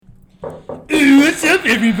What's up,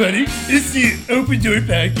 everybody? It's the Open Door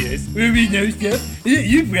Podcast, where we know stuff that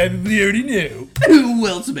you probably already know.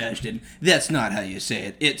 Well, Sebastian, that's not how you say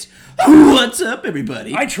it. It's, what's up,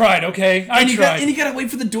 everybody? I tried, okay? I tried. And you gotta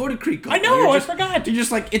wait for the door to creak open. I know, I forgot. You're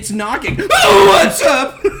just like, it's knocking. Oh, what's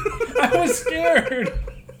up? I was scared.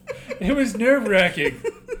 It was nerve-wracking.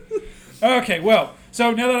 Okay, well,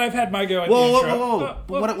 so now that I've had my go at the intro...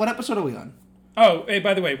 Whoa. What episode are we on? Oh, hey,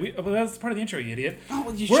 by the way, that's part of the intro, you idiot. Oh,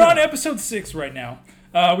 well, We're on episode 6 right now.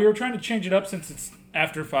 We were trying to change it up since it's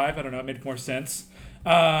after 5. I don't know, it made more sense.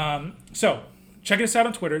 So, check us out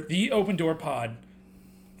on Twitter, The Open Door Pod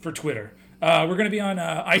for Twitter. We're going to be on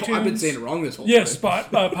iTunes. Oh, I've been saying it wrong this whole time. Yeah,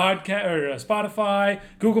 Spotify,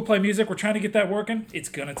 Google Play Music. We're trying to get that working. It's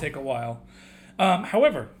going to take a while.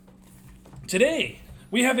 However, today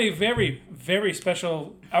we have a very, very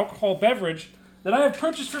special alcohol beverage that I have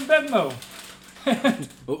purchased from Bevmo.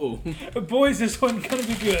 Boys, this one's going to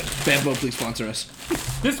be good. Bevmo, please sponsor us.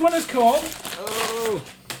 This one is called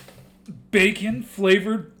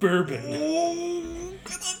Bacon-Flavored Bourbon. Oh,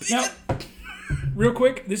 I love bacon. Now, real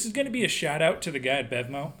quick, this is going to be a shout out to the guy at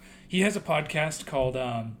Bevmo. He has a podcast called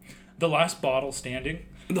The Last Bottle Standing.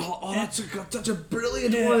 Oh, that's such a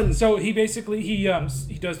brilliant one. So he basically he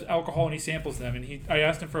does alcohol and he samples them, and I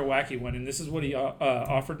asked him for a wacky one, and this is what he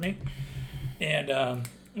offered me. And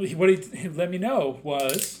what he let me know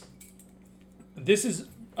was this is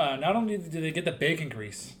not only do they get the bacon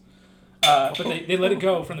grease, but they let it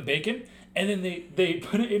go from the bacon, and then they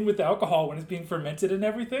put it in with the alcohol when it's being fermented and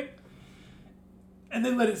everything. And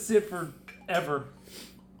then let it sit forever.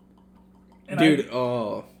 And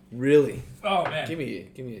really? Oh man! Give me.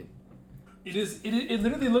 It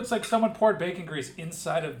literally looks like someone poured bacon grease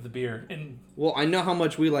inside of the beer. Well, I know how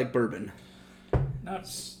much we like bourbon. Not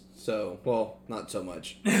so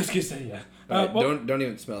much. I was gonna say yeah. Right, don't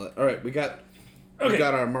even smell it. All right, we got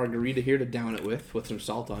our margarita here to down it with some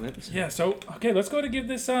salt on it. Yeah. So okay, let's go to give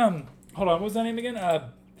this Hold on, what was that name again?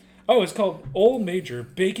 It's called Old Major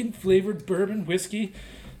Bacon Flavored Bourbon Whiskey,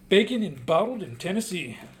 bacon and bottled in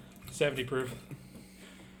Tennessee, 70 proof.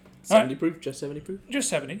 70 proof? Just 70 proof? Just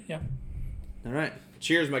 70, yeah. All right.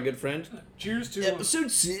 Cheers, my good friend. Cheers to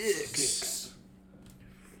episode 6.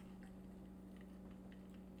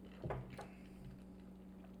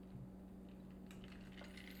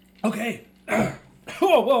 Okay.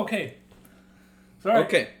 Okay. Sorry.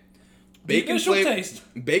 Okay. Bacon taste.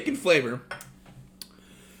 Bacon flavor.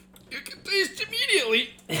 You can taste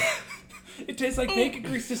immediately. It tastes like bacon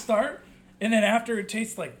grease to start, and then after it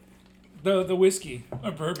tastes like the whiskey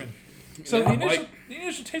or bourbon. So the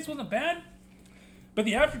initial taste wasn't bad, but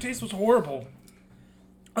the aftertaste was horrible.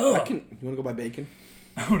 You want to go buy bacon?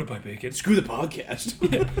 I want to buy bacon. Screw the podcast.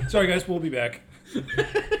 Yeah. Sorry guys, we'll be back.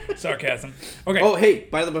 Sarcasm. Okay. Oh hey,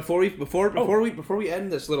 by the way, before we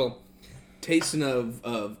end this little tasting of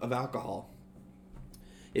alcohol,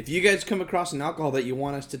 if you guys come across an alcohol that you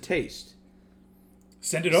want us to taste,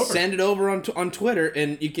 send it over. Send it over on Twitter,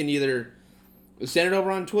 and you can either send it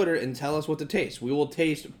over on Twitter and tell us what to taste. We will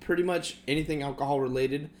taste pretty much anything alcohol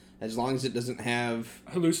related, as long as it doesn't have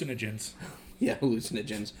hallucinogens. Yeah,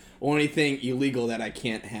 hallucinogens. Or anything illegal that I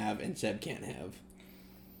can't have and Seb can't have.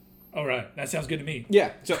 All right, that sounds good to me.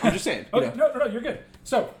 Yeah, so I'm just saying. Okay, no, you're good.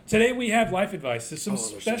 So today we have life advice. There's some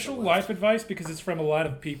special life advice because it's from a lot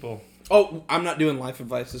of people. Oh, I'm not doing life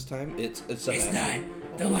advice this time. It's not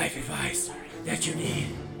the life advice that you need,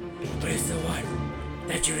 but it's the one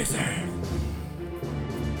that you deserve.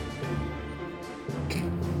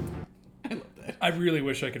 I love that. I really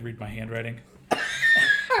wish I could read my handwriting.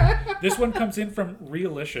 This one comes in from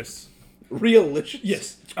Realicious. Realicious?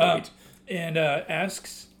 Yes. And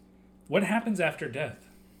asks, what happens after death?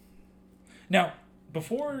 Now,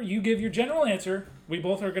 before you give your general answer, we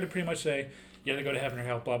both are going to pretty much say, yeah, they go to heaven or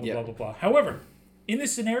hell, blah, blah, blah, blah, blah. However, in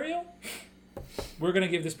this scenario, we're going to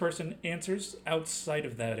give this person answers outside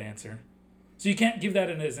of that answer. So you can't give that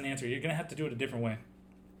as an answer. You're going to have to do it a different way.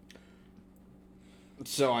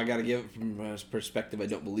 So I got to give it from a perspective I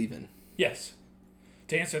don't believe in. Yes.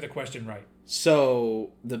 To answer the question right.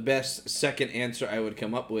 So the best second answer I would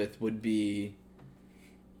come up with would be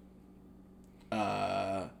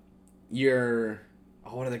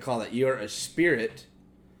what do they call that? You're a spirit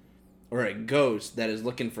or a ghost that is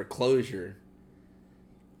looking for closure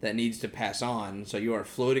that needs to pass on. So you are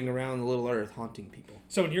floating around the little earth haunting people.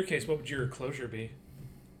 So in your case, what would your closure be?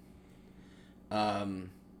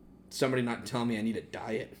 Somebody not telling me I need a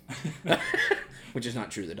diet. Which is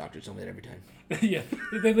not true. The doctors tell me that every time. Yeah.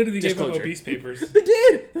 They literally gave them obese papers. They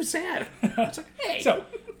did. It was sad. It's like, hey. So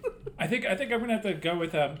I think I'm going to have to go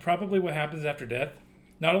with probably what happens after death.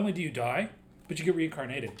 Not only do you die, but you get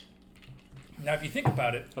reincarnated. Now, if you think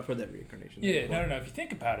about it... I've heard that reincarnation. Yeah, no. If you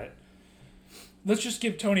think about it, let's just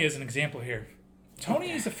give Tony as an example here.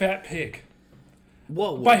 Tony is a fat pig.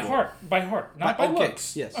 Whoa. By heart. Not by okay,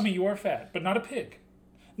 looks. yes. I mean, you are fat, but not a pig.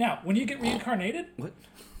 Now, when you get reincarnated... What?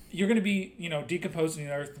 You're going to be, decomposed in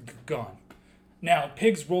the earth, gone. Now,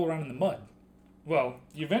 pigs roll around in the mud. Well,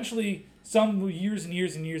 eventually, some years and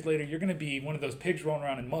years and years later, you're going to be one of those pigs rolling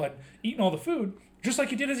around in mud, eating all the food, just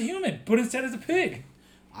like you did as a human, but instead as a pig.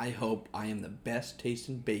 I hope I am the best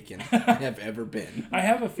tasting bacon I have ever been. I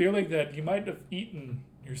have a feeling that you might have eaten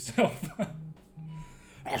yourself.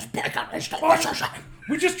 As bacon is delicious.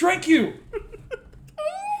 We just drank you!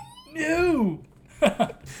 No!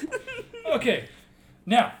 Okay,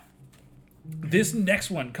 now, this next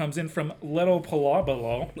one comes in from Leto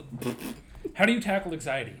Palabalo. How do you tackle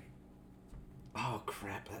anxiety? Oh,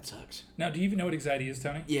 crap. That sucks. Now, do you even know what anxiety is,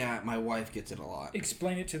 Tony? Yeah, my wife gets it a lot.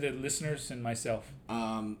 Explain it to the listeners and myself.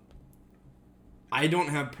 I don't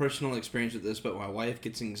have personal experience with this, but my wife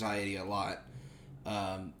gets anxiety a lot.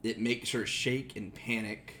 It makes her shake and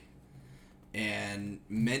panic. And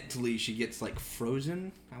mentally, she gets,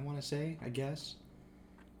 frozen, I want to say, I guess.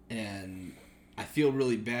 And I feel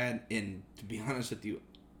really bad, and to be honest with you,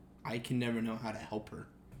 I can never know how to help her.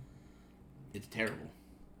 It's terrible.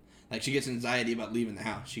 She gets anxiety about leaving the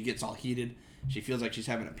house. She gets all heated. She feels like she's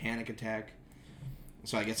having a panic attack.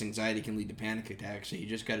 So I guess anxiety can lead to panic attacks. So you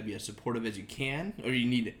just got to be as supportive as you can, or you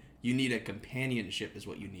need a companionship is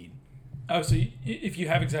what you need. Oh, so if you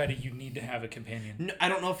have anxiety, you need to have a companion. No, I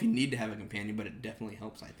don't know if you need to have a companion, but it definitely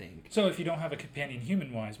helps, I think. So if you don't have a companion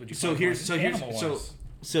human-wise, would you here's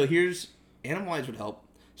animal-wise would help.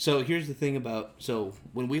 So here's the thing about,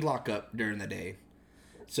 when we lock up during the day,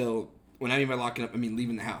 when I mean by locking up, I mean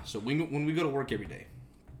leaving the house. So when we go to work every day,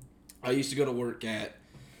 I used to go to work at,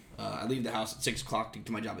 I leave the house at 6 o'clock to get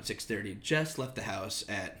to my job at 6:30. Just left the house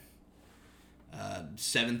at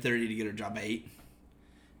 7:30 to get her job at 8.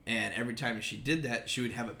 And every time she did that, she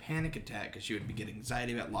would have a panic attack because she would get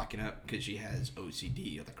anxiety about locking up because she has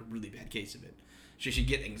OCD, a really bad case of it. So she'd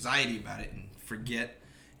get anxiety about it and forget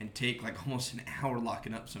and take almost an hour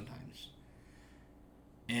locking up sometimes.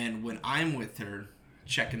 And when I'm with her,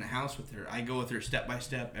 checking the house with her, I go with her step by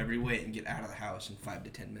step every way and get out of the house in 5 to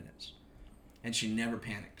 10 minutes. And she never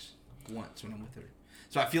panics once when I'm with her.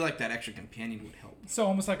 So I feel like that extra companion would help. So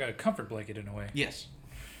almost like a comfort blanket in a way. Yes.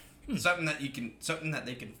 Something that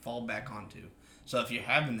they can fall back onto. So if you're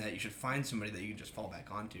having that, you should find somebody that you can just fall back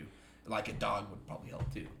onto. Like a dog would probably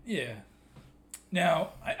help too. Yeah.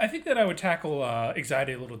 Now, I think that I would tackle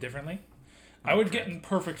anxiety a little differently. I would get in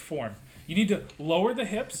perfect form. You need to lower the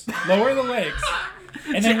hips, lower the legs.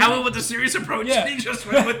 And then I went with the serious approach, and he just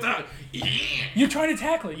went with the... You're trying to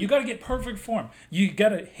tackle it. You got to get perfect form. You got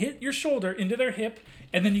to hit your shoulder into their hip,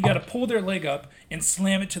 and then you got to pull their leg up and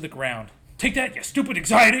slam it to the ground. Take that, you stupid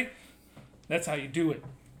anxiety. That's how you do it.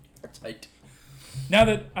 That's right. Now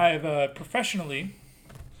that I've professionally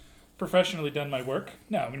done my work,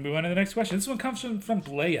 now I'm going to move on to the next question. This one comes from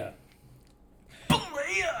Blea.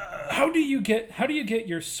 Blea! How do you get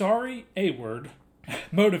your sorry A word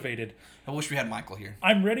motivated? I wish we had Michael here.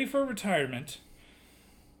 I'm ready for retirement,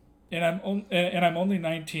 and I'm only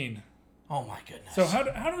 19. Oh my goodness. So how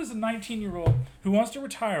does a 19-year-old who wants to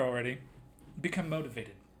retire already become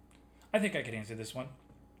motivated? I think I could answer this one.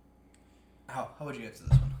 How would you answer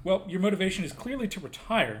this one? Well, your motivation is clearly to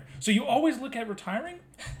retire. So you always look at retiring,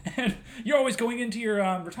 and you're always going into your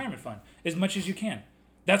retirement fund as much as you can.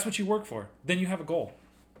 That's what you work for. Then you have a goal.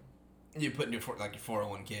 You put in your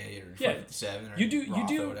 401k or 557 or you do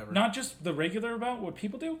or whatever. Not just the regular about what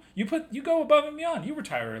people do. You go above and beyond. You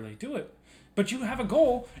retire early. Do it. But you have a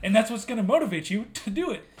goal, and that's what's going to motivate you to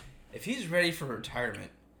do it. If he's ready for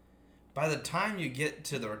retirement, by the time you get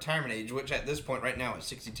to the retirement age, which at this point right now is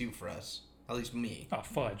 62 for us, at least me. Oh,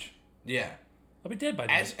 fudge. Yeah. I'll be dead by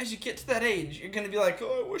then. As you get to that age, you're going to be like,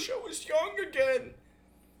 oh, I wish I was young again.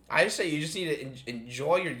 I say you just need to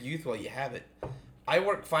enjoy your youth while you have it. I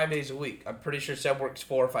work 5 days a week. I'm pretty sure Seb works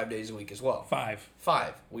 4 or 5 days a week as well. 5.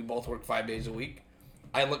 We both work 5 days a week.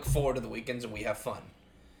 I look forward to the weekends and we have fun.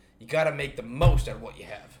 You got to make the most out of what you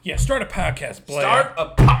have. Yeah, start a podcast, Blair. Start a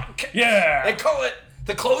podcast. Yeah. They call it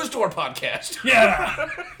the Closed Door Podcast. Yeah.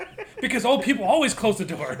 Because old people always close the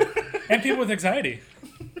door. And people with anxiety.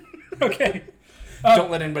 Okay.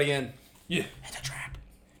 Don't let anybody in. Yeah. It's a trap.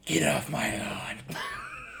 Get off my lawn.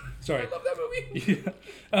 Sorry. I love that movie.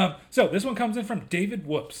 Yeah. So this one comes in from David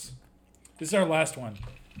Whoops. This is our last one.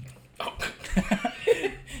 Oh.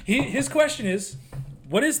 His question is,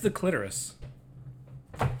 what is the clitoris?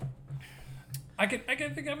 I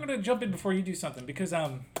think I'm gonna jump in before you do something because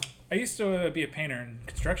I used to be a painter in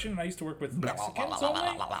construction, and I used to work with Mexicans only.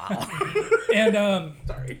 And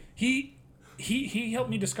Sorry. He helped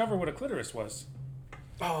me discover what a clitoris was.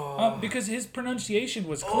 Oh. Because his pronunciation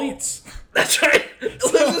was cleats. That's right.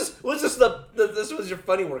 This was your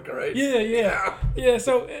funny worker, right? Yeah.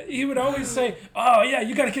 So he would always say, "Oh yeah,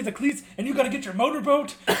 you got to get the cleats, and you got to get your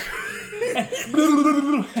motorboat." I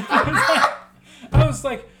was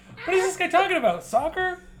like, "What is this guy talking about?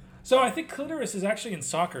 Soccer?" So I think clitoris is actually in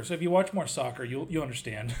soccer. So if you watch more soccer, you'll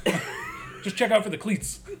understand. Just check out for the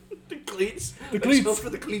cleats. The cleats. The cleats. Go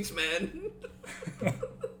for the cleats, man.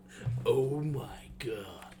 Oh my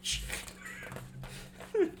gosh.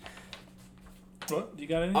 What? You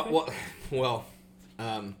got anything? Well,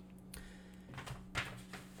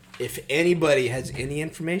 if anybody has any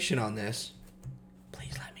information on this,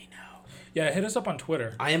 please let me know. Yeah, hit us up on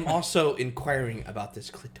Twitter. I am also inquiring about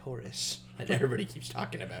this clitoris that everybody keeps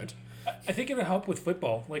talking about. I think it'll help with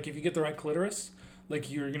football. Like if you get the right clitoris,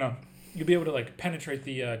 like you'll be able to like penetrate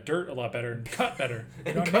the dirt a lot better and cut better.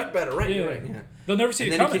 You know Cut better, right? Yeah. You're right. Yeah. They'll never see it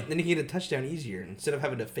Then coming. you can get a touchdown easier instead of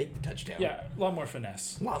having to fake the touchdown. Yeah, a lot more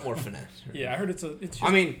finesse. A lot more finesse. Yeah, I heard it's just... I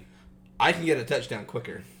mean, I can get a touchdown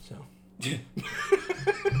quicker, so.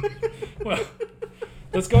 Well,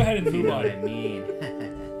 let's go ahead and move on. I mean.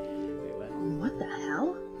 What the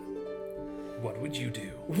hell? What would you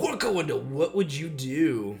do? We're going to what would you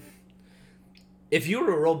do? If you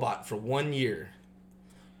were a robot for 1 year,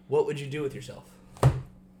 what would you do with yourself?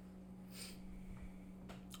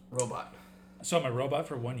 Robot. So I'm a robot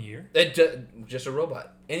for 1 year? Just a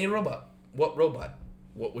robot. Any robot. What robot?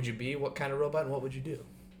 What would you be? What kind of robot? And what would you do?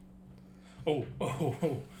 Oh.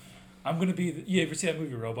 I'm going to be... You ever see that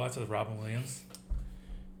movie Robots with Robin Williams?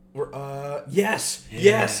 Yes. Yeah.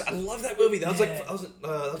 Yes. I love that movie. That was that was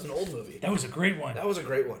an old movie. That was a great one. That was a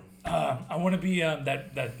great one. I want to be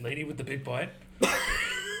that lady with the big butt.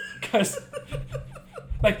 Because...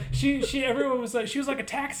 Like, everyone was like... She was like a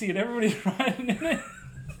taxi and everybody's riding in it.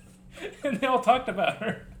 And they all talked about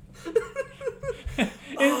her.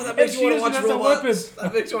 That makes you want to watch Robots.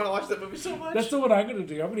 That makes you want to watch that movie so much. That's what I'm going to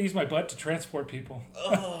do. I'm going to use my butt to transport people.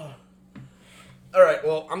 All right,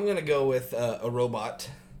 well, I'm going to go with a robot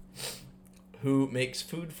who makes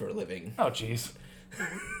food for a living. Oh, jeez.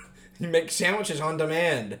 He makes sandwiches on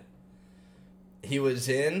demand. He was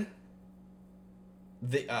in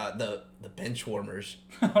the bench warmers.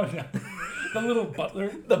 Oh, no. The little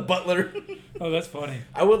butler. The butler. Oh, that's funny.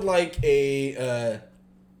 I would like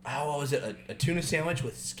what was it? A tuna sandwich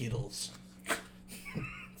with Skittles.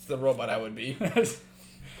 It's the robot I would be.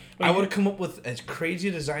 I would come up with as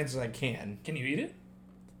crazy designs as I can. Can you eat it?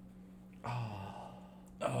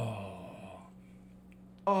 Oh.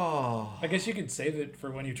 I guess you could save it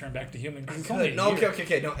for when you turn back to human. Cause it's only No,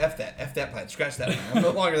 okay. No, F that plan. Scratch that. I'm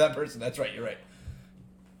no longer that person. That's right. You're right.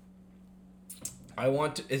 I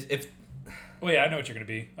want to... If Well, yeah, I know what you're going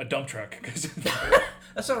to be. A dump truck.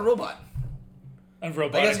 That's not a robot. A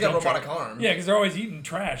robotic I guess you got a dump robotic truck. arm. Yeah, because they're always eating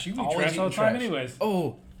trash. You eat trash all the time anyways.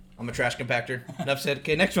 Oh, I'm a trash compactor. Enough said.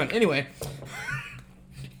 Okay, next one. Anyway,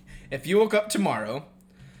 if you woke up tomorrow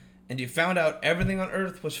and you found out everything on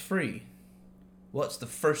Earth was free, what's the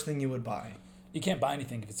first thing you would buy? You can't buy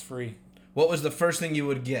anything if it's free. What was the first thing you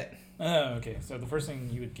would get? Oh, okay. So the first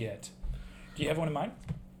thing you would get. Do you have one in mind?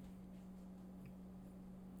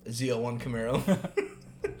 ZL1 Camaro.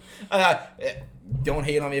 Don't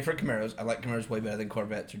hate on me for Camaros. I like Camaros way better than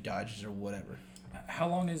Corvettes or Dodges or whatever. How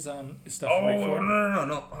long is stuff free for?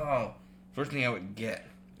 No. Oh, first thing I would get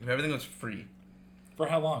if everything was free. For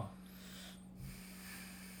how long?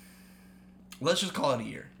 Let's just call it a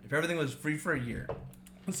year. If everything was free for a year.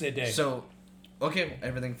 Let's say a day. So, okay,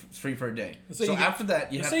 everything's free for a day. So you after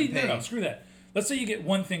that, you have to pay. No, screw that. Let's say you get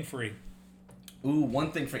one thing free. Ooh,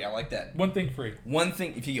 one thing free. I like that. One thing free. One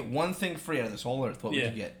thing. If you get one thing free out of this whole Earth, what would you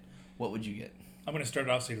get? What would you get? I'm gonna start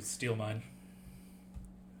off so you don't steal mine.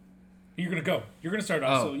 You're gonna go. You're gonna start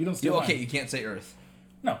off so you don't steal mine. Okay, you can't say Earth.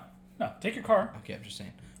 No. Take your car. Okay, I'm just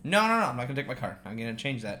saying. No. I'm not gonna take my car. I'm gonna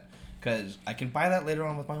change that because I can buy that later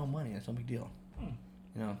on with my own money. That's no big deal.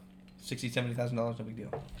 You know, $60,000, $70,000, no big deal.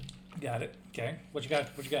 Got it. Okay. What you got?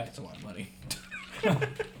 That's a lot of money.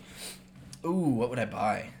 Ooh, what would I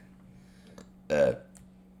buy?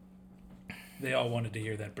 They all wanted to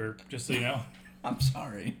hear that burp, just so you know. I'm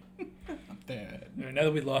sorry. I'm bad. Now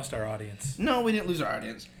that we lost our audience. No, we didn't lose our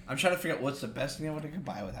audience. I'm trying to figure out what's the best thing I would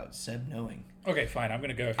buy without Seb knowing. Okay, fine. I'm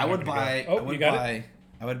gonna go. I would buy. Go. Oh, you got it?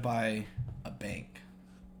 I would buy a bank.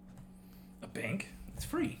 A bank? It's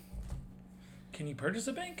free. Can you purchase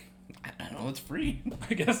a bank? I don't know. It's free.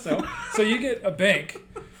 I guess so. So you get a bank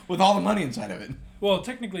with all the money inside of it. Well,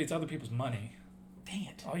 technically, it's other people's money. Dang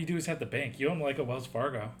it! All you do is have the bank. You own like a Wells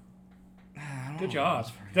Fargo. Good job.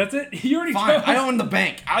 That's it. You already Fine. chose. I own the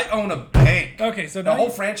bank. I own a bank. Okay, so The now whole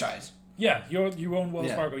franchise. yeah, you own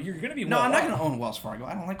Wells Fargo. You're gonna be No, well I'm not off. gonna own Wells Fargo.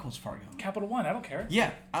 I don't like Wells Fargo. Capital One. I don't care.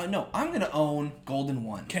 Yeah, no, I'm gonna own Golden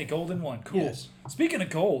One. Okay, Golden One. Cool. Yes. Speaking of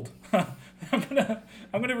gold, I'm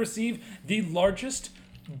gonna receive the largest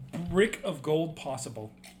brick of gold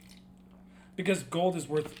possible. Because gold is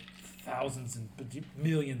worth thousands and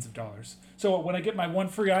millions of dollars. So when I get my one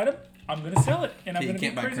free item, I'm gonna sell it, and I'm gonna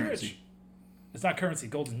be crazy rich. It's not currency.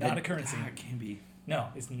 Gold is not a currency. It can be. No,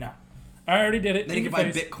 it's not. I already did it. Then you can buy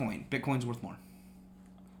Bitcoin. Bitcoin's worth more.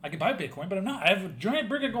 I can buy Bitcoin, but I'm not. I have a giant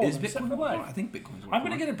brick of gold. Is I'm set Bitcoin for worth life. more? I think Bitcoin's worth more. I'm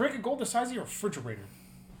gonna get a brick of gold the size of your refrigerator.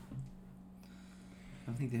 I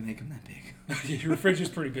don't think they make them that big. Your fridge is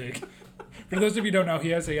pretty big. For those of you who don't know, he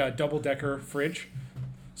has a double-decker fridge.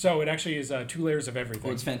 So it actually is 2 layers of everything.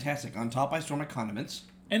 Well, it's fantastic. On top, I store my condiments.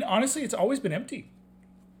 And honestly, it's always been empty.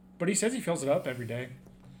 But he says he fills it up every day.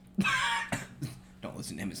 Don't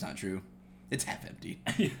listen to him. It's not true. It's half empty.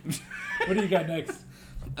 What do you got next?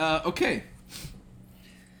 Okay.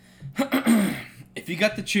 If you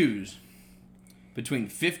got to choose between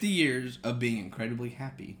 50 years of being incredibly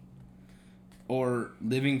happy or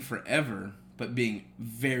living forever but being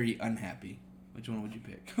very unhappy, which one would you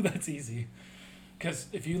pick? That's easy. Because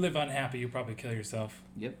if you live unhappy, you'll probably kill yourself.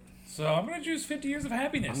 Yep. So I'm going to choose 50 years of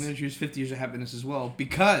happiness. I'm going to choose 50 years of happiness as well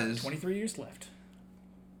because 23 years left.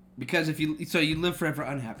 Because if you live forever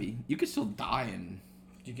unhappy, you could still die and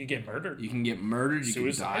you can get murdered. You can get murdered. You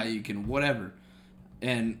Suicide. can die. You can whatever.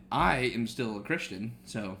 And I am still a Christian,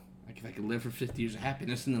 so if I could live for 50 years of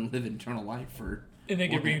happiness and then live eternal life for and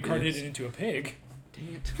then get reincarnated into a pig.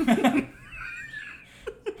 Dang it.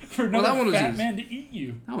 For another that one was fat easy. man to eat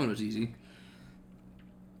you. That one was easy.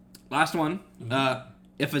 Last one.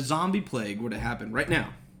 If a zombie plague were to happen right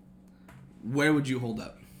now, where would you hold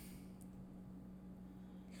up?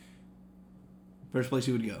 First place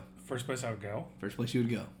you would go. First place I would go. First place you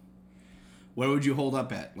would go. Where would you hold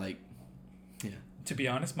up at? Like, yeah. To be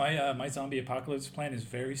honest, my zombie apocalypse plan is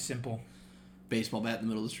very simple. Baseball bat in the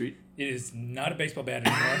middle of the street? It is not a baseball bat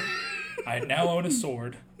anymore. I now own a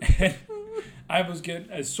sword. I was getting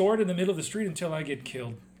a sword in the middle of the street until I get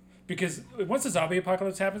killed. Because once the zombie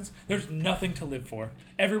apocalypse happens, there's nothing to live for.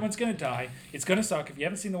 Everyone's going to die. It's going to suck. If you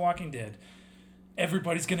haven't seen The Walking Dead,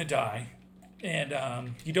 everybody's going to die.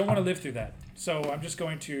 And you don't want to live through that. So I'm just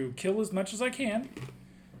going to kill as much as I can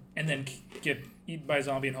and then get eaten by a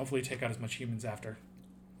zombie and hopefully take out as much humans after.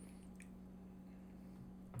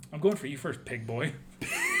 I'm going for you first, pig boy.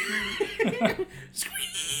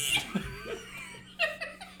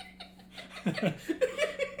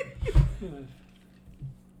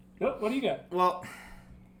 What do you got? Well,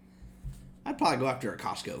 I'd probably go after a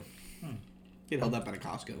Costco. Get held up at a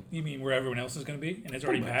Costco. You mean where everyone else is going to be and it's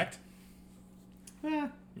already packed? Yeah,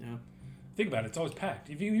 you know. Think about it. It's always packed.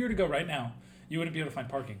 If you were to go right now, you wouldn't be able to find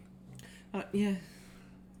parking. Yeah.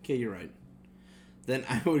 Okay, you're right. Then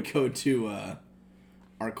I would go to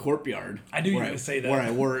our courtyard. I knew you were going to say that. Where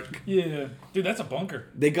I work. Yeah. Dude, that's a bunker.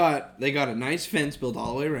 They got a nice fence built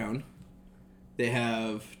all the way around. They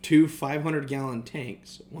have 2 500-gallon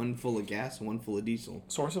tanks, one full of gas and one full of diesel.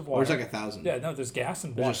 Source of water. Or it's like 1,000. Yeah, no, there's gas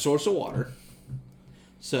and water. There's a source of water.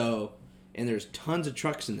 So, and there's tons of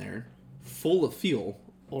trucks in there, full of fuel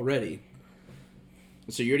already.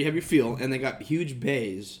 So you already have your fuel, and they got huge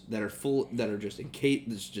bays that are just encased.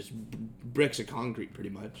 There's just bricks of concrete, pretty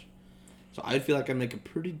much. So I feel like I make a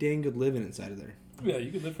pretty dang good living inside of there. Yeah,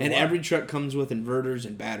 you could live for And a while. every truck comes with inverters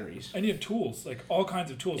and batteries. And you have tools, like all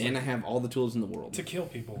kinds of tools. And like, I have all the tools in the world to kill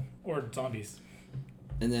people or zombies.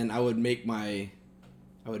 And then I would make my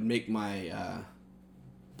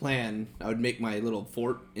plan. I would make my little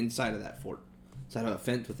fort inside of that fort, inside of a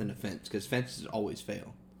fence within a fence, because fences always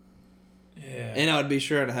fail. Yeah. And I would be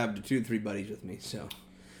sure to have the 2-3 buddies with me. So,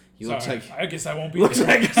 looks like I guess I won't be looks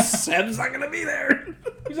there. like Seb's not gonna be there.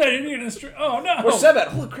 He's not in the street. Oh no! Where's Seb at?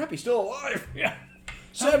 Holy crap, he's still alive. Yeah.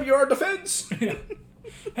 Seb, you're our defense. Yeah.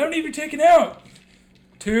 How many have you taken out?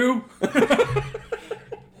 2.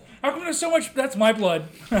 How come there's so much? That's my blood.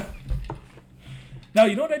 Now,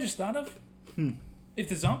 you know what I just thought of? If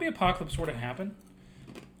the zombie apocalypse were to happen,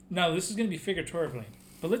 now this is going to be figuratively,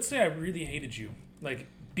 but let's say I really hated you. Like,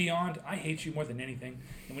 beyond, I hate you more than anything.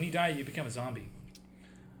 And when you die, you become a zombie.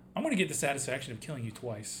 I'm going to get the satisfaction of killing you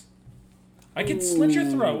twice. I can slit your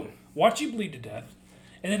throat, watch you bleed to death,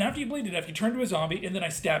 and then after you bleed to death, you turn to a zombie, and then I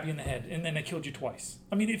stab you in the head, and then I killed you twice.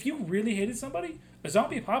 I mean, if you really hated somebody, a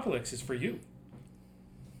zombie apocalypse is for you.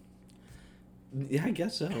 Yeah, I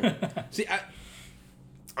guess so. See,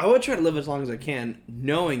 I would try to live as long as I can,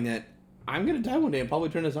 knowing that I'm gonna die one day and probably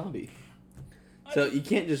turn a zombie. So you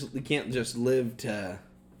can't just live to.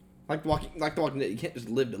 Like the Walking Dead, you can't just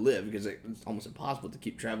live to live because it's almost impossible to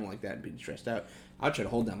keep traveling like that and being stressed out. I'd try to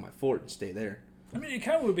hold down my fort and stay there. I mean, it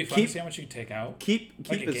kind of would be fun to see how much you can take out.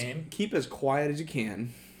 Keep as quiet as you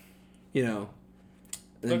can, you know.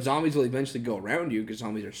 And then zombies will eventually go around you because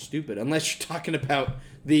zombies are stupid. Unless you're talking about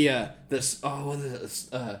the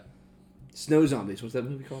snow zombies. What's that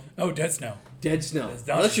movie called? Oh, Dead Snow. Dead Snow.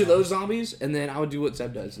 Unless you're those zombies, and then I would do what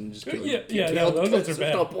Zeb does and just kill them. Those ones are bad.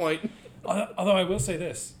 There's no point. Although I will say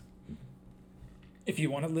this. If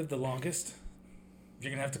you want to live the longest,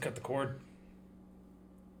 you're going to have to cut the cord.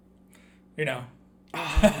 You know.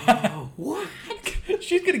 Oh, what?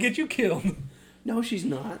 She's going to get you killed. No, she's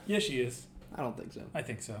not. Yes, she is. I don't think so. I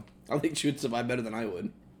think so. I think she would survive better than I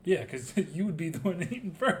would. Yeah, because you would be the one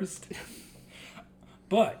eating first.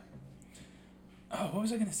 But, what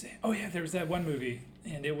was I going to say? Oh, yeah, there was that one movie,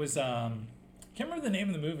 and it was, can't remember the name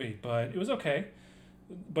of the movie, but it was okay.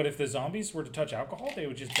 But if the zombies were to touch alcohol, they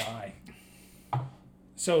would just die.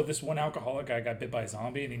 So this one alcoholic guy got bit by a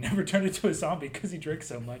zombie, and he never turned into a zombie because he drank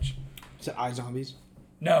so much. Is it iZombies?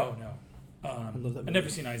 No. I love that movie. I've never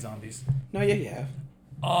seen iZombies. No, yeah, you have.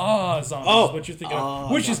 Zombies is what you're thinking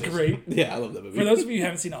of, which Zombies. is great. Yeah, I love that movie. For those of you who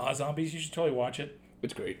haven't seen Zombies, you should totally watch it.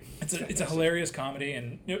 It's great. It's a hilarious comedy,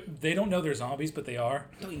 and they don't know they're zombies, but they are.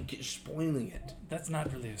 No, you're spoiling it. That's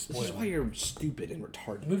not really a spoiler. This is why you're stupid and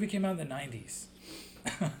retarded. The movie came out in the 90s.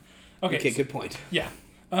 Okay, good point. Yeah.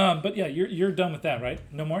 But yeah, you're done with that, right?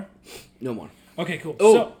 No more? No more. Okay, cool.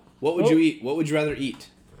 Oh, so, what would you eat? What would you rather eat?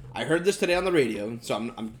 I heard this today on the radio, so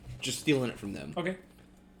I'm just stealing it from them. Okay.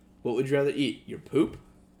 What would you rather eat? Your poop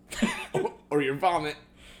or your vomit?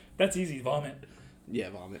 That's easy, vomit. Yeah,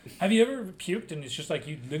 vomit. Have you ever puked and it's just like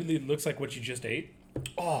you literally looks like what you just ate?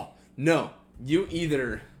 Oh, no. You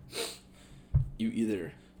either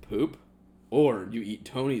poop or you eat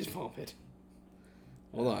Tony's vomit.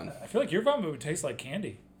 Hold on. I feel like your vomit would taste like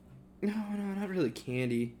candy. No, not really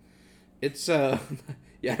candy. It's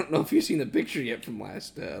yeah, I don't know if you've seen the picture yet from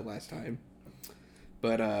last time.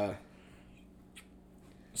 But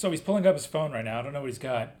so he's pulling up his phone right now. I don't know what he's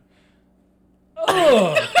got.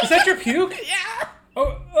 Oh, is that your puke? yeah.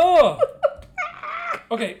 Oh.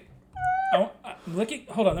 Okay. I'm looking.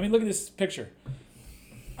 Hold on. Let me look at this picture.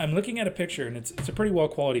 I'm looking at a picture, and it's a pretty well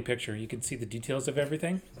quality picture. You can see the details of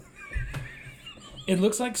everything. It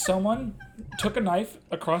looks like someone took a knife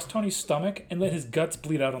across Tony's stomach and let his guts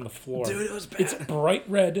bleed out on the floor. Dude, it was bad. It's bright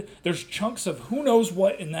red. There's chunks of who knows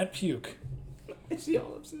what in that puke. I see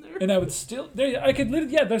olives in there. And I would still I could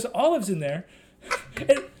literally there's olives in there.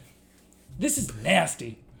 This is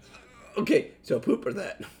nasty. Okay, so poop or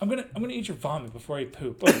that? I'm gonna eat your vomit before I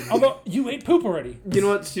poop. Although you ate poop already. You know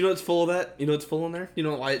what's full of that? You know what's full in there? You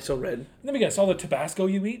know why it's so red? Let me guess. All the Tabasco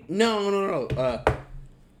you eat? No.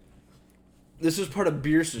 This was part of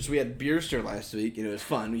beer stir. So we had beer stir last week, and it was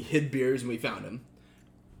fun. We hid beers and we found them.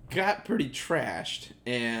 Got pretty trashed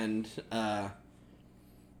and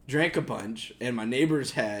drank a bunch. And my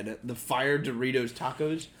neighbors had the fire Doritos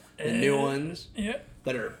tacos, the new ones,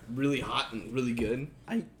 that are really hot and really good.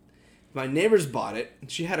 My neighbors bought it,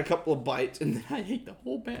 and she had a couple of bites, and then I ate the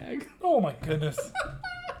whole bag. Oh my goodness.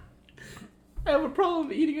 I have a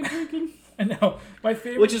problem eating and drinking. I know. My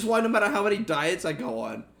favorite. Which is why no matter how many diets I go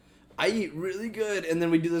on, I eat really good, and then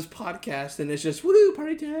we do this podcast, and it's just, woo,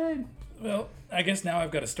 party time. Well, I guess now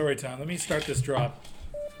I've got a story time. Let me start this drop.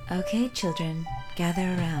 Okay, children, gather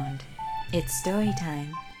around. It's story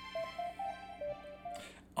time.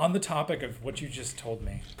 On the topic of what you just told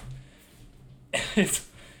me,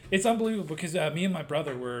 it's unbelievable because me and my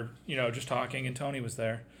brother were, just talking, and Tony was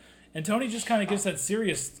there. And Tony just kind of gives that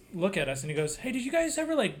serious look at us, and he goes, "Hey, did you guys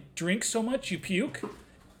ever, drink so much you puke?"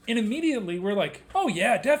 And immediately we're like, "Oh,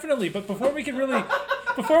 yeah, definitely." But before we can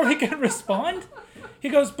respond, he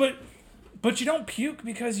goes, but you don't puke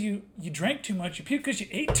because you drank too much. You puke because you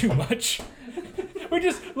ate too much. We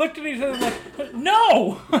just looked at each other like,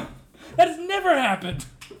 no! That has never happened.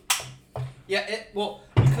 Yeah,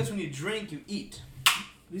 because when you drink, you eat.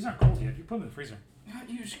 These aren't cold yet. You put them in the freezer.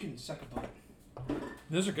 You just can suck a bite.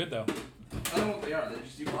 Those are good, though. I don't know what they are.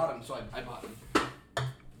 You bought them, so I bought them.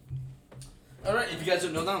 All right, if you guys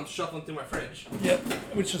don't know that, I'm shuffling through my fridge. Yep,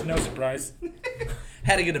 which is no surprise.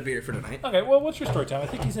 Had to get a beer for tonight. Okay, well, what's your story time? I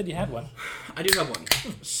think you said you had one. I do have one.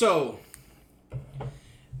 So,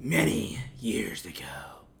 many years ago,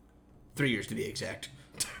 3 years to be exact,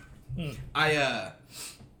 I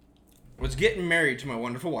was getting married to my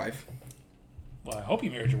wonderful wife. Well, I hope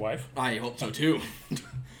you married your wife. I hope so too.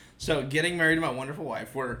 So, getting married to my wonderful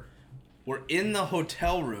wife, we're in the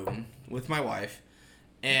hotel room with my wife,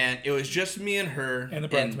 and it was just me and her. And the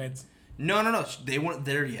bridesmaids. No. They weren't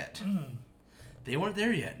there yet. They weren't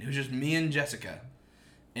there yet. It was just me and Jessica.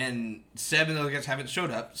 And 7 of those guys haven't showed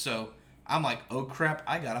up, so I'm like, oh crap,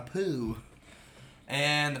 I gotta poo.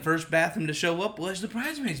 And the first bathroom to show up was the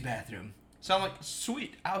bridesmaid's bathroom. So I'm like,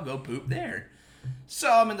 sweet, I'll go poop there. So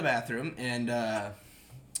I'm in the bathroom, and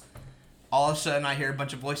all of a sudden I hear a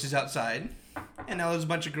bunch of voices outside, and now there's a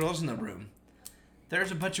bunch of girls in the room.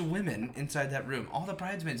 There's a bunch of women inside that room. All the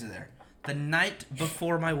bridesmaids are there. The night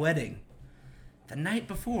before my wedding. The night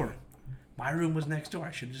before. My room was next door.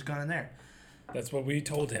 I should have just gone in there. That's what we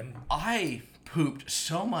told him. I pooped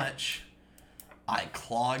so much, I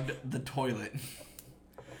clogged the toilet.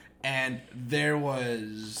 And there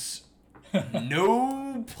was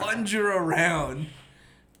no plunger around.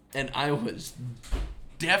 And I was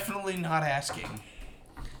definitely not asking.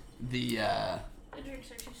 The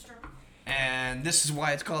drinks are too strong. And this is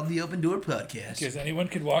why it's called the Open Door Podcast. Because anyone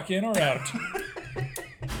could walk in or out.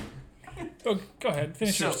 Oh, go ahead.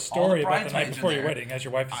 Finish your So, story all the about the night bridesmaids before are your there. wedding, as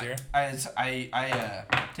your wife is here. I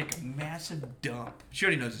take a massive dump. She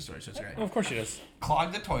already knows the story, so it's alright. Well, of course she does.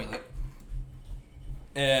 Clog the toilet.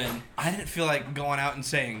 And I didn't feel like going out and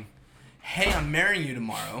saying, hey, I'm marrying you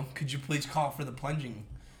tomorrow. Could you please call for the plunging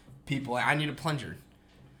people? I need a plunger.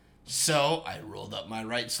 So I rolled up my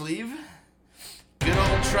right sleeve. Good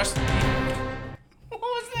old trusty. What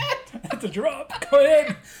was that? That's a drop. Go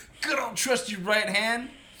ahead. Good old trusty right hand.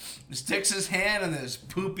 Sticks his hand in this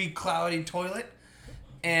poopy, cloudy toilet.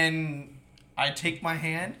 And I take my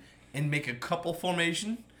hand and make a couple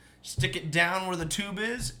formation. Stick it down where the tube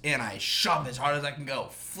is. And I shove as hard as I can go.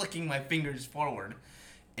 Flicking my fingers forward.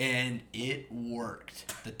 And it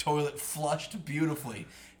worked. The toilet flushed beautifully.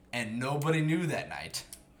 And nobody knew that night.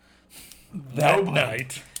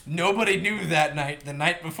 Nobody knew that night, the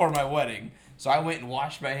night before my wedding. So I went and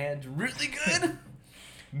washed my hands really good.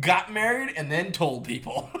 Got married and then told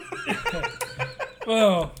people.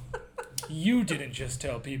 Well, you didn't just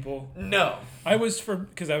tell people. No.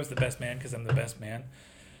 Because I was the best man, because I'm the best man.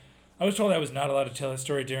 I was told I was not allowed to tell a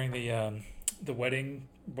story during the wedding,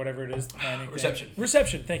 whatever it is, planning thing. Reception.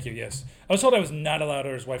 Reception, thank you, yes. I was told I was not allowed,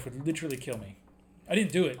 or his wife would literally kill me. I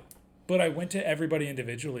didn't do it, but I went to everybody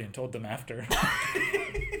individually and told them after.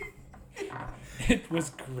 It was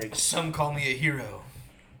great. Some call me a hero.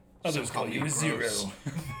 Others Some call you a zero. gross.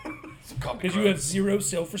 Some call me Because you gross. have zero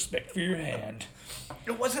self-respect for your hand.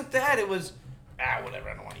 It wasn't that. It was... whatever.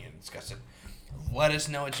 I don't want you to discuss it. Let us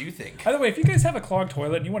know what you think. By the way, if you guys have a clogged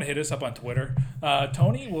toilet and you want to hit us up on Twitter,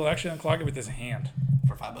 Tony will actually unclog it with his hand.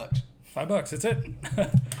 For $5. $5, that's it.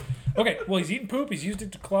 Okay, well, he's eating poop. He's used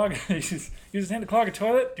it to clog. He's used his hand to clog a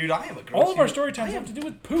toilet. Dude, I am a gross... All of our story times have to do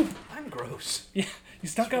with poop. I'm gross. Yeah, you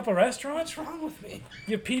stunk up a restaurant? What's wrong with me?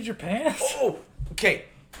 You peed your pants? Oh, okay.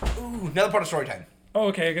 Ooh, another part of story time. Oh,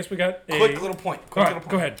 okay, I guess we got a... Quick little point. All right,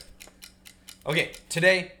 go ahead. Okay,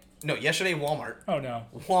 yesterday, Walmart. Oh, no.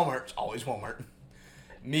 Walmart's always Walmart.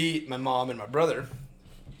 Me, my mom, and my brother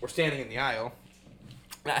were standing in the aisle.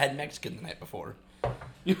 I had Mexican the night before.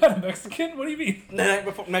 You had a Mexican? What do you mean? The night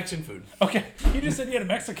before, Mexican food. Okay, you just said you had a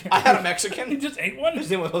Mexican. I had a You Mexican. just ate one?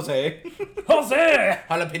 His name was Jose. Jose!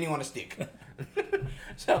 Jalapeno on a stick.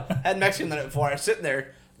 So, I had Mexican the night before. I was sitting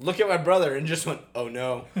there, look at my brother, and just went, oh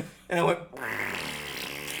no. And I went...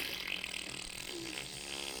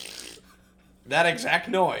 that exact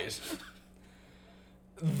noise.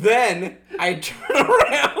 Then I turn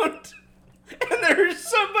around and there's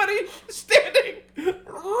somebody standing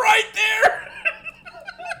right there.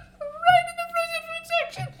 Right in the frozen food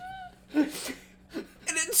section.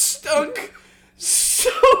 And it stunk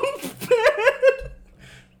so bad.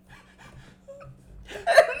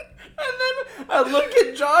 And then I look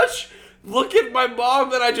at Josh, look at my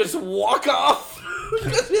mom, and I just walk off.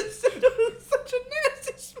 Because it's such a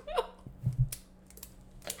nasty smell.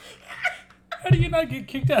 How do you not get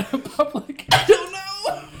kicked out of public? I don't know.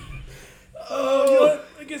 You know what?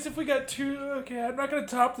 I guess if we got two... Okay, I'm not going to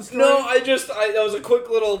top the story. No, that was a quick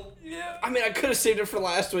little... Yeah. I mean, I could have saved it for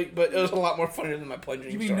last week, but it was a lot more funnier than my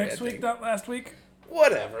plunging You mean story, next I week, think. not last week?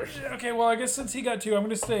 Whatever. Okay, well, I guess since he got two, I'm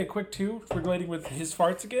going to say a quick two relating with his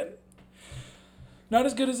farts again. Not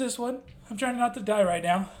as good as this one. I'm trying not to die right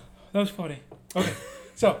now. That was funny. Okay,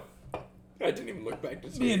 so... I didn't even look back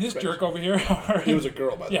to see Me and this jerk over here are... It was a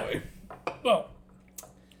girl, by the Yeah. way. Well,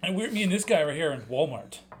 and me and this guy right here in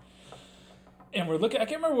Walmart. And we're looking... I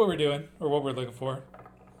can't remember what we're doing or what we're looking for.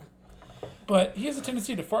 But he has a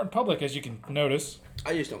tendency to fart in public, as you can notice.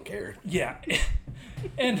 I just don't care. Yeah.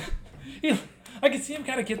 And I can see him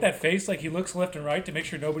kind of get that face, like he looks left and right to make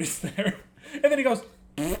sure nobody's there. And then he goes...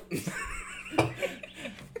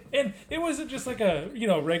 And it wasn't just like a,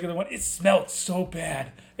 regular one. It smelled so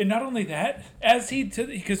bad. And not only that,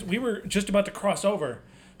 because we were just about to cross over,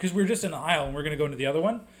 because we were just in the aisle and we are going to go into the other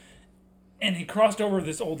one. and he crossed over with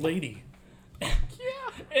this old lady.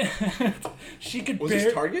 And she could Was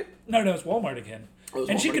this Target? No, it's Walmart again. Oh, it was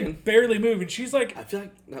and Walmart she could again? barely move, and she's like, I feel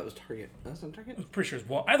like that was Target. That's not Target? I'm pretty sure it's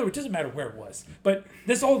Walmart. Either way, it doesn't matter where it was. But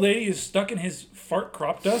this old lady is stuck in his fart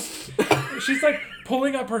crop dust. She's like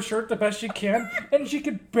pulling up her shirt the best she can, and she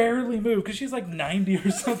could barely move because she's like 90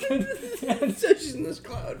 or something. And So she's in this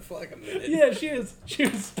cloud for like a minute. yeah, she is. She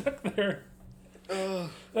was stuck there.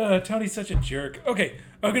 Tony's such a jerk. Okay,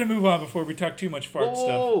 I'm gonna move on before we talk too much fart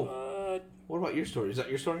stuff. What about your story? Is that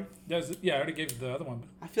your story? Yeah, I already gave you the other one.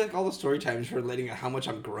 I feel like all the story times are relating to how much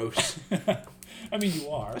I'm gross. I mean, you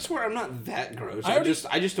are. I swear I'm not that gross. I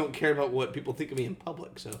I just don't care about what people think of me in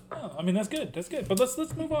public. So. Oh, I mean, that's good. That's good. But let's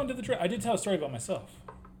move on to the I did tell a story about myself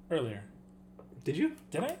earlier. Did you?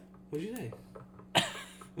 Did I? What did you say?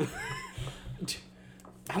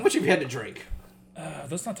 How much have you had to drink?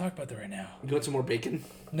 Let's not talk about that right now. You want some more bacon?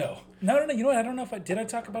 No. You know what? I don't know if did I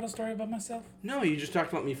talk about a story about myself? No, you just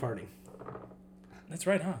talked about me farting. That's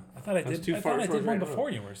right, huh? I thought I That's did. too I far thought I for did one right now. before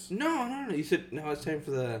yours. No. You said, no, it's time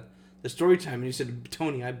for the story time. And you said,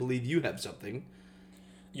 Tony, I believe you have something.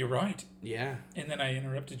 You're right. Yeah. And then I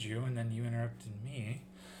interrupted you, and then you interrupted me.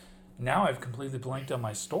 Now I've completely blanked on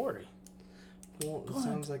my story. Well, it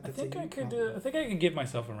sounds like that's I think I could give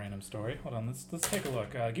myself a random story. Hold on, let's take a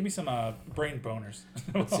look. Give me some brain boners.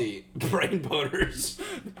 Let's see. Brain boners.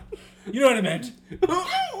 You know what I meant.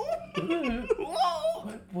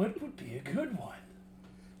 What would be a good one?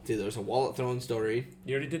 Dude, there was a wallet throwing story.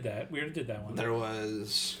 You already did that. We already did that one. There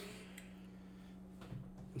was...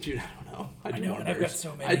 Dude, I don't know. I know, and I've got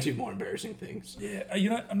so many. I do more embarrassing things. Yeah, you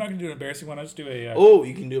know what? I'm not going to do an embarrassing one. I'll just do a... Oh,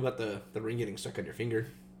 you can do about the ring getting stuck on your finger.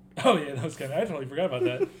 Oh, yeah, that was kind of... I totally forgot about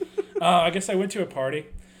that. I guess I went to a party,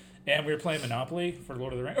 and we were playing Monopoly for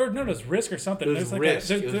Lord of the Rings. Or, no, it was Risk or something. It was Risk.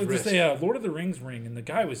 There's a Lord of the Rings ring, and the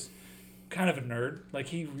guy was kind of a nerd. Like,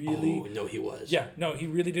 he really... Oh, no, he was. Yeah, no, he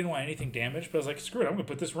really didn't want anything damaged, but I was like, screw it, I'm going to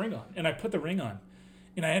put this ring on. And I put the ring on,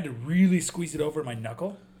 and I had to really squeeze it over my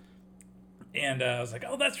knuckle. And I was like,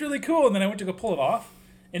 oh, that's really cool. And then I went to go pull it off,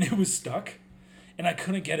 and it was stuck, and I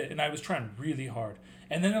couldn't get it, and I was trying really hard.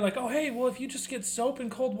 And then they're like, oh, hey, well, if you just get soap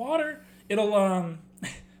and cold water, it'll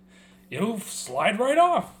slide right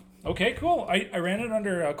off. Okay, cool. I ran it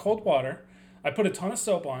under cold water. I put a ton of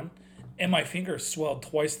soap on, and my finger swelled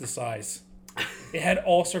twice the size. It had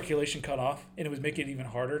all circulation cut off, and it was making it even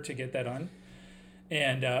harder to get that on.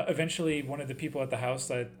 And eventually, one of the people at the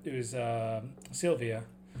house, it was Sylvia,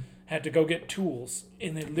 had to go get tools,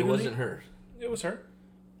 and they literally... It wasn't her. It was her.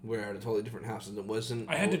 We're at a totally different house. It wasn't...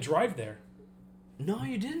 I had to drive there. No,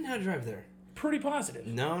 you didn't have to drive there. Pretty positive.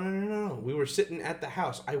 No. We were sitting at the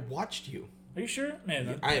house. I watched you. Are you sure?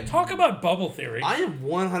 Man, I am- talk about bubble theory. I am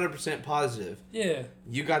 100% positive. Yeah.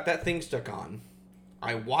 You got that thing stuck on.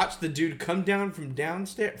 I watched the dude come down from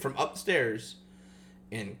upstairs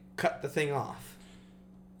and cut the thing off.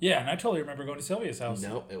 Yeah, and I totally remember going to Sylvia's house.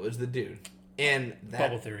 No, it was the dude. And that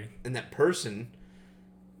Bubble theory. And that person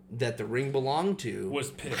that the ring belonged to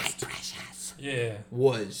Was pissed. my precious, Yeah.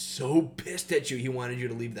 was so pissed at you he wanted you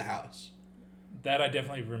to leave the house. That I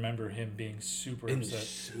definitely remember him being super And upset.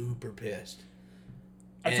 super pissed.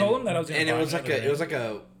 I told him that I was going to and buy it was like another a, it was ring. like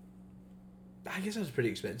a, I guess it was pretty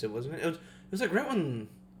expensive, wasn't it? It was like right when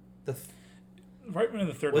the, Right when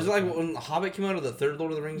the third was it one like came out. when The Hobbit came out or the third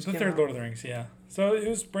Lord of the Rings The came third out? Lord of the Rings, yeah. So it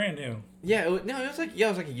was brand new. Yeah, it was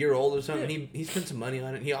like a year old or something. Yeah. He spent some money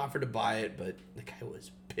on it. He offered to buy it, but the guy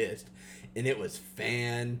was pissed, and it was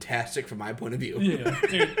fantastic from my point of view. Yeah.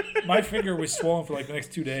 Dude, my finger was swollen for like the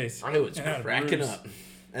next 2 days. I was And I had a cracking bruise. up,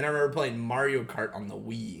 and I remember playing Mario Kart on the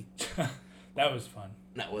Wii. That was fun.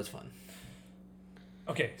 That was fun.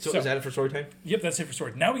 Okay, So is that it for story time? Yep, that's it for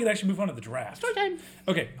story. Now we can actually move on to the draft. Story time.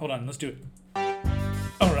 Okay, hold on, let's do it.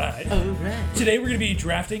 All right. All right. Today we're going to be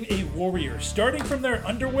drafting a warrior, starting from their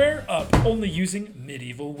underwear up, only using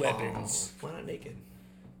medieval weapons. Why not naked?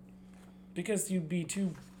 Because you'd be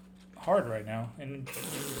too hard right now, and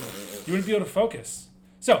you wouldn't be able to focus.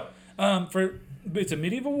 So, it's a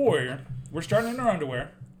medieval warrior. We're starting in our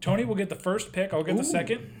underwear. Tony will get the first pick. I'll get the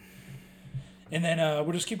second. And then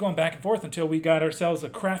we'll just keep going back and forth until we got ourselves a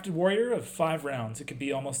crafted warrior of 5 rounds. It could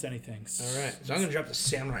be almost anything. All right. So I'm gonna drop the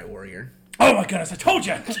Samurai Warrior. Oh my goodness, I told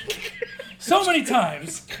you! So many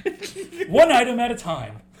times. One item at a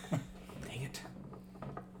time. Dang it.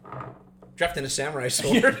 Drafting a Samurai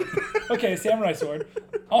Sword. Okay, samurai sword.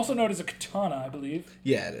 Also known as a katana, I believe.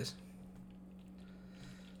 Yeah, it is.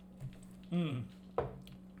 I'm Go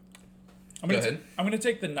gonna ahead. I'm gonna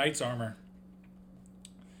take the knight's armor.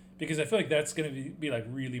 Because I feel like that's gonna be like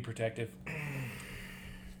really protective.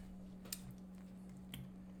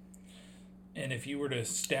 And if you were to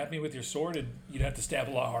stab me with your sword, you'd have to stab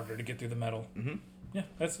a lot harder to get through the metal. Mm-hmm. Yeah,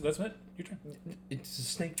 that's it. Your turn. It's a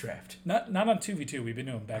snake draft. Not on 2v2. We've been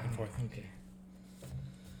doing back and forth. Okay.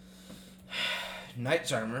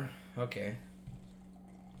 Knight's armor. Okay.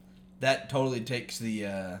 That totally takes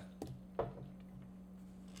the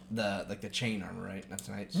chain armor, right? That's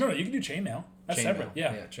knight's. No, you can do chainmail. That's Chainmail. separate.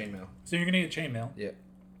 Yeah. Yeah, chainmail. So you're gonna get chainmail. Yeah.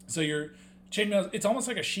 So your chainmail, it's almost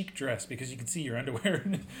like a chic dress because you can see your underwear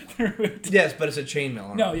through it. Yes, but it's a chainmail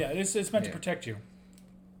armor. No, yeah, it's meant to protect you.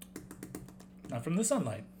 Not from the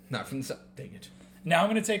sunlight. Not from the sun. Dang it. Now I'm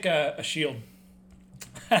gonna take a shield.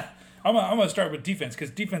 I'm gonna start with defense because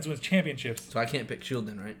defense wins championships. So I can't pick shield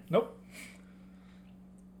then, right? Nope.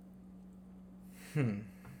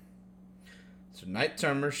 So knight's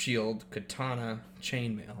armor, shield, katana,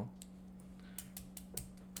 chainmail.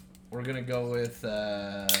 We're gonna go with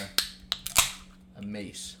a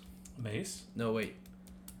mace. Mace. No, wait.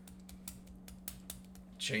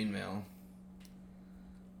 Chainmail.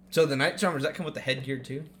 So the knight's armor, does that come with the headgear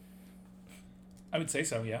too? I would say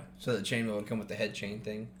so. Yeah. So the chainmail would come with the head chain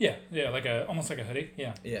thing? Yeah. Like almost like a hoodie.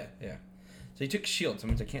 Yeah. Yeah. So you took shield, so that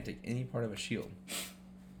means I can't take any part of a shield.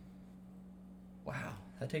 Wow,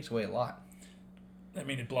 that takes away a lot. I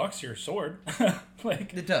mean, it blocks your sword.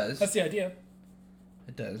 Like It does. that's the idea.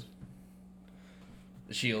 It does.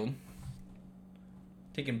 The shield.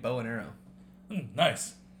 Taking bow and arrow.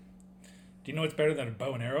 Nice. Do you know what's better than a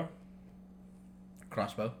bow and arrow?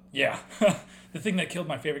 Crossbow. Yeah. The thing that killed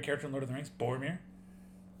my favorite character in Lord of the Rings, Boromir.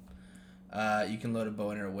 You can load a bow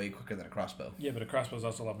and arrow way quicker than a crossbow. Yeah, but a crossbow is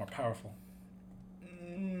also a lot more powerful.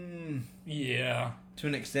 Yeah. To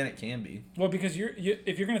an extent, it can be. Well, because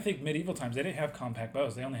if you're gonna think medieval times, they didn't have compact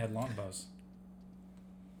bows; they only had long bows.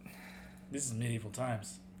 This is medieval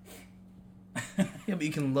times. Yeah, but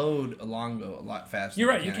you can load a longbow a lot faster. You're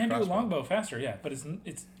right. than You can do a crossbow. longbow faster, yeah. But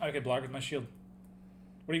it's I could block with my shield.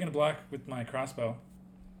 What are you gonna block with my crossbow?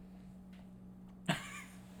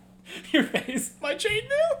 Your face. My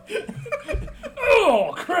chainmail.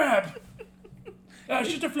 Oh crap! It's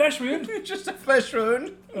just a flesh wound. It's just a flesh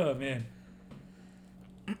wound. Oh man.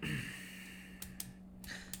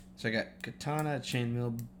 So I got katana,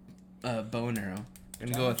 chainmail, bow and arrow. I'm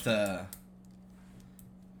gonna go with a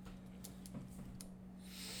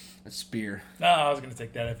spear. No, I was gonna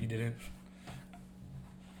take that if you didn't.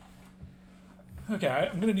 Okay,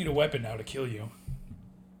 I'm gonna need a weapon now to kill you.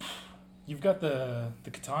 You've got the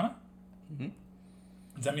katana. Mm-hmm.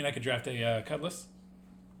 Does that mean I could draft a cutlass,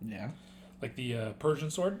 Yeah. like the Persian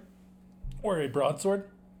sword, or a broadsword?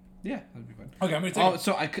 Yeah, that'd be fun. Okay, I'm gonna take. Oh,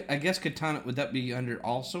 so I guess katana, would that be under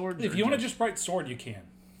all swords? If you want to just write sword, you can.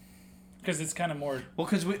 Because it's kind of more. Well,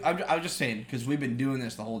 because I was just saying, because we've been doing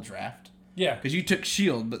this the whole draft. Yeah. Because you took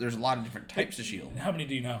shield, but there's a lot of different types of shield. How many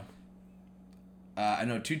do you know? I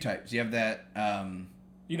know 2 types. You have that.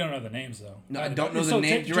 You don't know the names though. No, I don't know the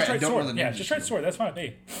names. You're right. I don't know the names. Yeah, of just write shield. sword. That's fine.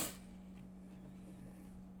 Hey.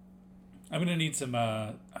 I'm gonna need some.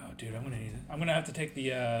 Oh, dude, I'm gonna have to take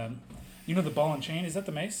the. You know the ball and chain? Is that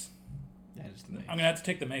the mace? That is the mace. I'm gonna have to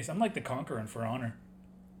take the mace. I'm like the Conqueror in For Honor.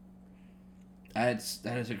 That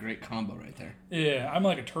is a great combo right there. Yeah, I'm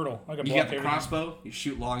like a turtle. I can You block got the everything. crossbow. You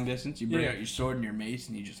shoot long distance. You bring Yeah. out your sword and your mace,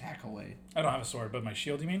 and you just hack away. I don't have a sword, but my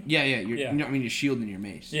shield. You mean? Yeah. Yeah. You know, I mean, your shield and your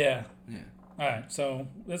mace. Yeah. Yeah. All right. So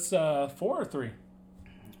that's 4 or 3.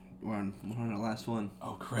 We're on our last one.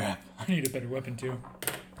 Oh crap! I need a better weapon too.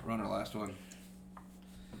 We're on our last one.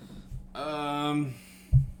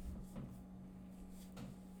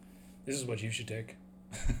 This is what you should take.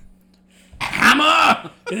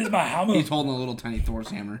 Hammer! This is my hammer. He's holding a little tiny Thor's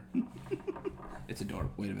hammer. It's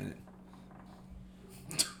adorable. Wait a minute.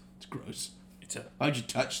 It's gross. It's a Why'd you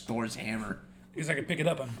touch Thor's hammer because I can pick it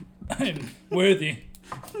up. I'm worthy.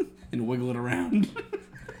 and wiggle it around?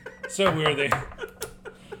 So worthy.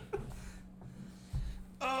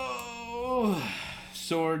 Oh,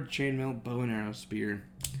 sword, chainmail, bow and arrow, spear.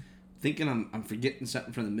 Thinking I'm forgetting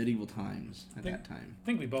something from the medieval times at that time. I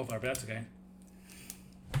think we both are, but that's okay.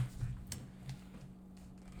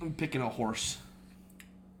 I'm picking a horse.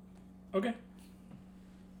 Okay.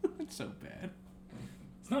 It's so bad.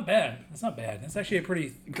 It's not bad. It's not bad. It's actually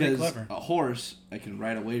pretty Because clever. a horse, I can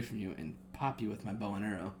ride away from you and pop you with my bow and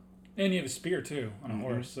arrow. And you have a spear too on a Mhm.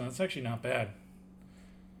 horse, so it's actually not bad.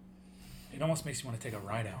 It almost makes you want to take a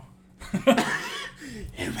rhino.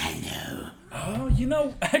 A rhino. Oh, you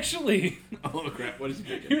know, actually, Oh crap! What is he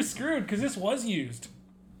picking? you're screwed because this was used.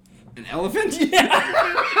 An elephant?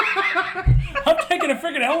 I'm taking a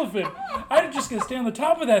freaking elephant. I'm just gonna stay on the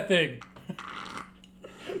top of that thing.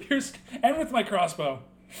 And with my crossbow.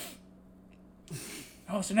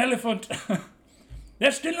 Oh, it's an elephant.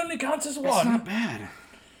 That still only counts as That's one. not bad.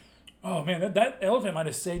 Oh man, that elephant might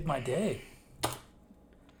have saved my day.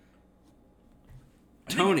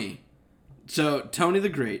 Tony. So Tony the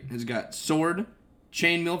Great has got sword,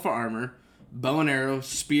 chainmail for armor, bow and arrow,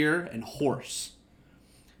 spear, and horse.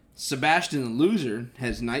 Sebastian the Loser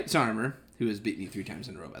has knight's armor, who has beat me 3 times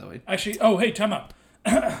in a row, by the way. Actually, oh hey, time out.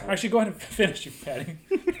 Actually, go ahead and finish, you fatty.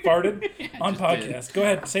 Farted on podcast. Did. Go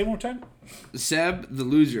ahead, say it one more time. Seb the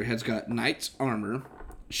Loser has got knight's armor,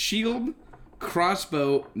 shield,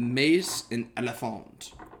 crossbow, mace, and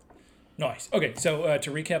elephant. Nice. Okay, so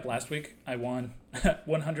to recap, last week I won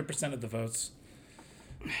 100% of the votes.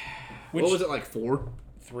 What was it, like 4?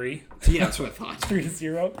 3. Yeah, that's what I thought.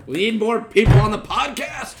 3-0. We need more people on the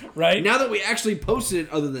podcast. Right. Now that we actually posted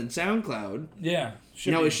it other than SoundCloud. Yeah.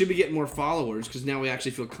 We should be getting more followers because now we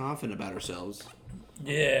actually feel confident about ourselves.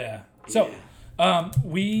 Yeah. So,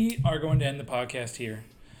 we are going to end the podcast here.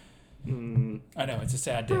 I know, it's a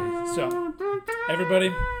sad day. So, everybody,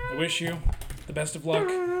 I wish you the best of luck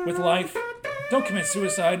with life. Don't commit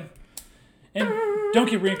suicide. And don't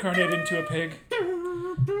get reincarnated into a pig.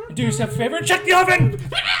 And do yourself a favor and check the oven!